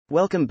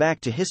Welcome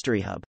back to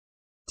History Hub.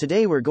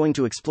 Today we're going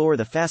to explore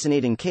the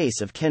fascinating case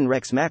of Ken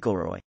Rex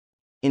McElroy.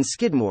 In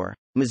Skidmore,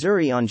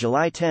 Missouri on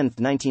July 10,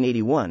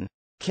 1981,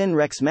 Ken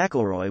Rex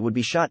McElroy would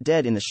be shot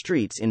dead in the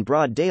streets in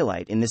broad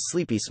daylight in this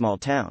sleepy small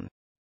town.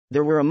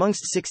 There were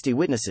amongst 60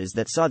 witnesses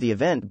that saw the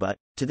event, but,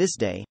 to this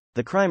day,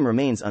 the crime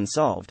remains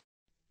unsolved.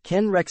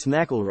 Ken Rex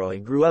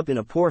McElroy grew up in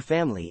a poor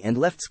family and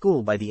left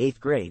school by the 8th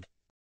grade.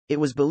 It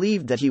was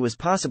believed that he was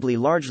possibly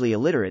largely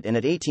illiterate, and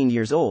at 18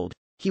 years old,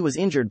 he was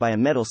injured by a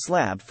metal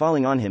slab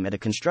falling on him at a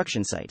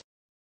construction site.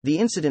 The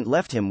incident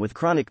left him with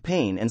chronic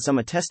pain, and some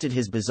attested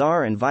his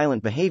bizarre and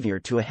violent behavior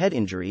to a head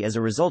injury as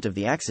a result of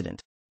the accident.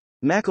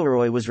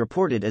 McElroy was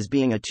reported as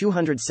being a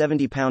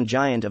 270-pound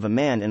giant of a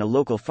man, and a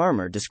local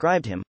farmer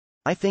described him,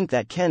 "I think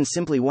that Ken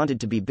simply wanted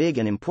to be big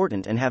and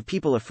important and have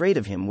people afraid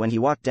of him when he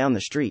walked down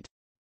the street.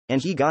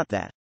 And he got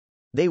that."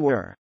 They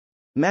were.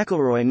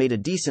 McElroy made a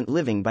decent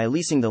living by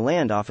leasing the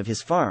land off of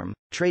his farm,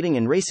 trading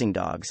in racing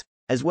dogs,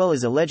 as well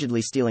as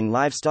allegedly stealing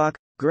livestock,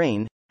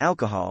 grain,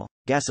 alcohol,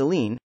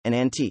 gasoline, and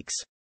antiques.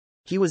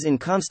 He was in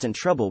constant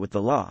trouble with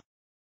the law.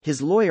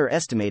 His lawyer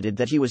estimated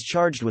that he was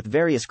charged with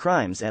various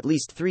crimes at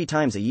least 3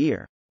 times a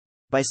year.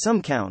 By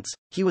some counts,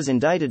 he was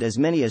indicted as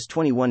many as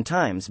 21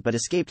 times but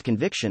escaped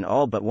conviction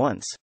all but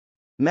once.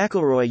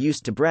 McElroy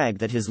used to brag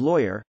that his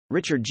lawyer,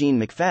 Richard Gene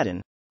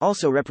McFadden,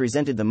 also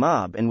represented the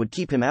mob and would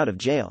keep him out of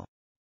jail.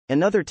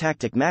 Another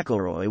tactic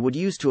McElroy would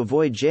use to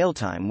avoid jail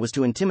time was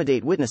to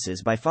intimidate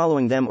witnesses by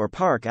following them or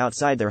park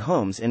outside their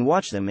homes and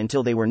watch them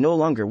until they were no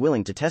longer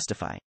willing to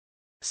testify.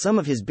 Some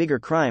of his bigger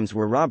crimes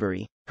were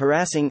robbery,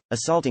 harassing,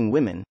 assaulting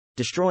women,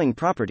 destroying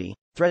property,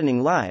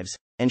 threatening lives,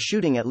 and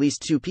shooting at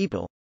least 2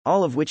 people,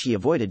 all of which he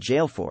avoided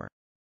jail for.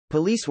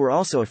 Police were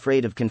also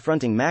afraid of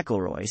confronting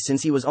McElroy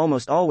since he was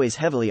almost always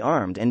heavily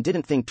armed and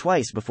didn't think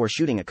twice before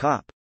shooting a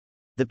cop.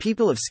 The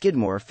people of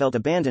Skidmore felt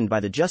abandoned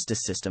by the justice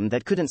system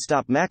that couldn't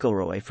stop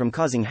McElroy from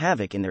causing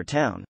havoc in their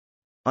town.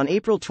 On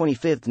April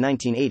 25,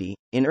 1980,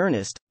 in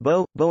Ernest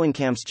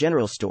Bowenkamp's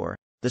general store,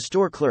 the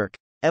store clerk,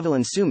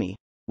 Evelyn Sumi,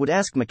 would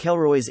ask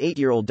McElroy's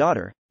 8-year-old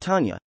daughter,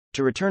 Tanya,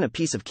 to return a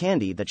piece of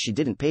candy that she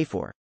didn't pay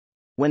for.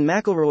 When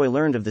McElroy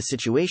learned of the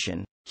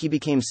situation, he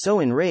became so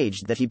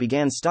enraged that he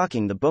began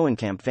stalking the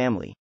Bowenkamp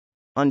family.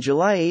 On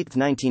July 8,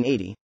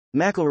 1980,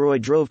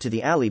 McElroy drove to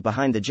the alley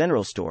behind the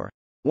general store.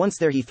 Once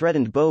there, he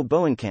threatened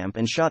Bowenkamp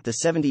and shot the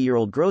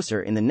 70-year-old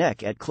grocer in the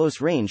neck at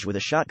close range with a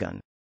shotgun.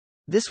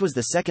 This was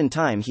the second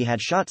time he had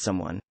shot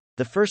someone.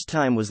 The first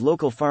time was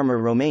local farmer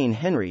Romaine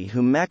Henry,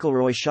 whom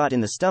McElroy shot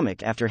in the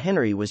stomach after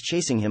Henry was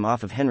chasing him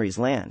off of Henry's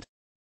land.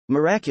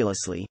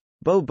 Miraculously,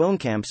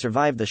 Bowenkamp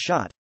survived the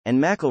shot, and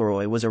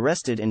McElroy was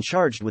arrested and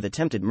charged with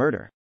attempted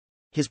murder.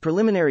 His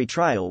preliminary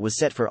trial was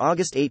set for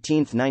August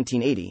 18,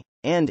 1980,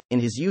 and, in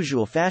his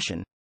usual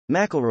fashion,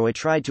 McElroy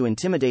tried to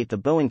intimidate the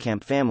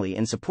Bowenkamp family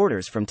and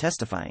supporters from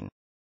testifying.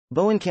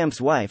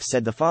 Bowenkamp's wife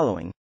said the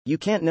following: "You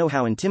can't know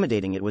how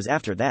intimidating it was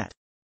after that.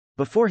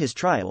 Before his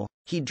trial,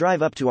 he'd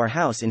drive up to our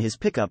house in his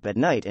pickup at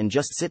night and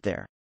just sit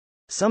there.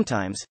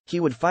 Sometimes, he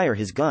would fire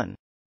his gun.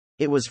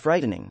 It was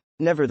frightening."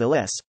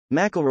 Nevertheless,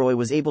 McElroy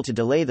was able to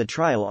delay the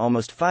trial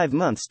almost 5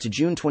 months to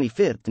June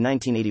 25,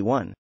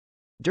 1981.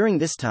 During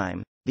this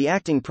time, the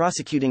acting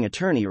prosecuting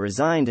attorney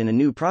resigned and a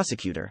new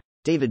prosecutor,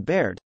 David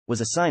Baird,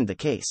 was assigned the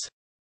case.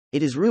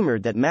 It is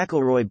rumored that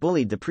McElroy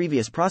bullied the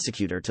previous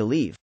prosecutor to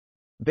leave.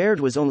 Baird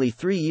was only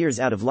 3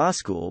 years out of law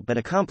school but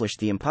accomplished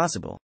the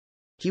impossible.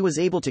 He was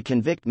able to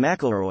convict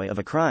McElroy of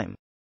a crime.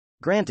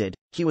 Granted,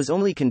 he was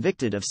only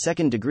convicted of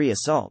second-degree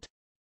assault.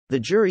 The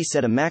jury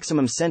set a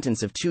maximum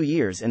sentence of 2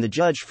 years and the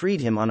judge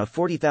freed him on a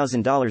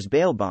 $40,000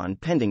 bail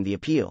bond pending the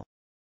appeal.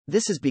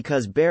 This is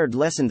because Baird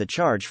lessened the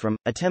charge from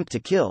attempt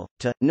to kill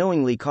to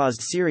knowingly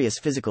caused serious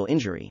physical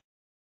injury.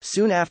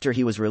 Soon after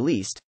he was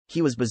released,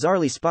 he was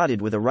bizarrely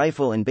spotted with a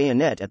rifle and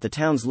bayonet at the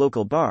town's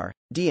local bar,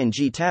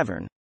 D&G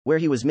Tavern, where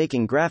he was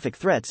making graphic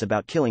threats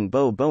about killing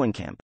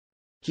Bowenkamp.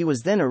 He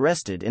was then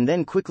arrested and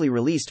then quickly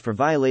released for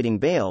violating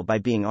bail by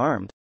being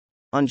armed.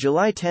 On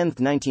July 10,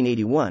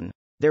 1981,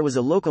 there was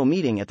a local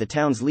meeting at the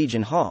town's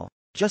Legion Hall,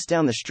 just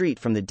down the street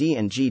from the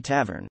D&G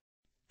Tavern.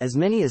 As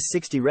many as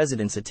 60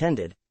 residents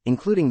attended,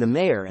 including the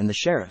mayor and the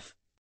sheriff.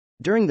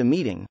 During the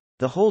meeting,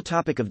 the whole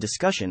topic of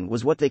discussion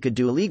was what they could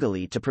do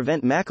legally to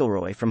prevent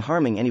McElroy from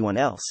harming anyone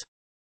else.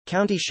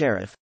 County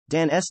Sheriff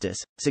Dan Estes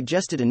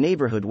suggested a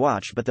neighborhood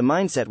watch, but the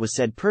mindset was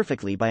said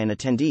perfectly by an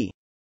attendee: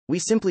 "We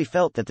simply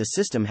felt that the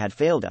system had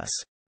failed us.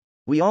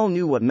 We all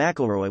knew what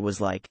McElroy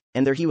was like,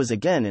 and there he was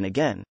again and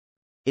again.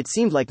 It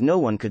seemed like no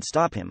one could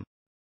stop him."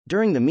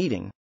 During the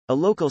meeting, a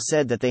local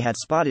said that they had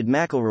spotted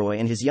McElroy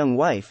and his young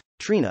wife,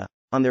 Trina,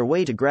 on their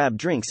way to grab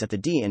drinks at the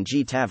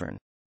D&G Tavern.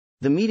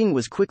 The meeting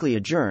was quickly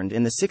adjourned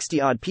and the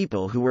 60-odd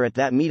people who were at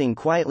that meeting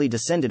quietly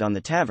descended on the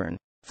tavern,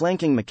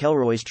 flanking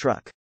McElroy's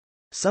truck.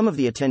 Some of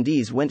the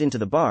attendees went into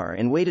the bar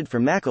and waited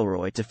for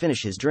McElroy to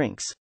finish his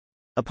drinks.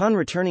 Upon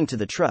returning to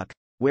the truck,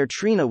 where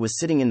Trina was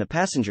sitting in the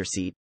passenger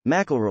seat,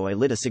 McElroy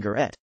lit a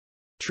cigarette.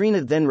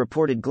 Trina then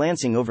reported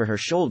glancing over her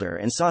shoulder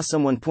and saw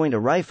someone point a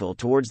rifle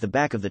towards the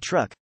back of the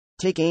truck,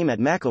 take aim at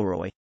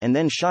McElroy, and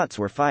then shots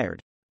were fired.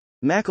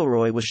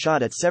 McElroy was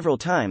shot at several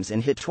times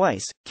and hit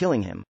twice,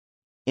 killing him.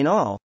 In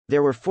all,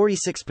 there were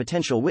 46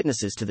 potential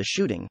witnesses to the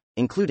shooting,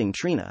 including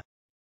Trina.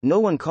 No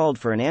one called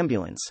for an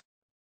ambulance.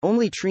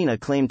 Only Trina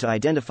claimed to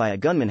identify a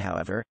gunman,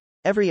 however.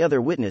 Every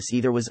other witness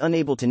either was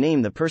unable to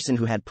name the person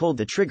who had pulled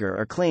the trigger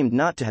or claimed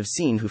not to have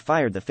seen who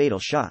fired the fatal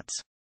shots.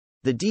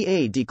 The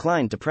DA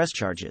declined to press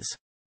charges.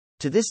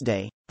 To this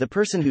day, the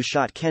person who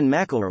shot Ken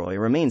McElroy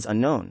remains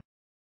unknown.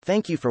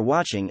 Thank you for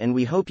watching, and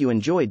we hope you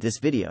enjoyed this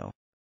video.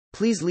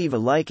 Please leave a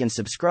like and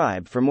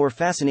subscribe for more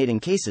fascinating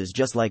cases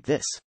just like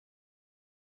this.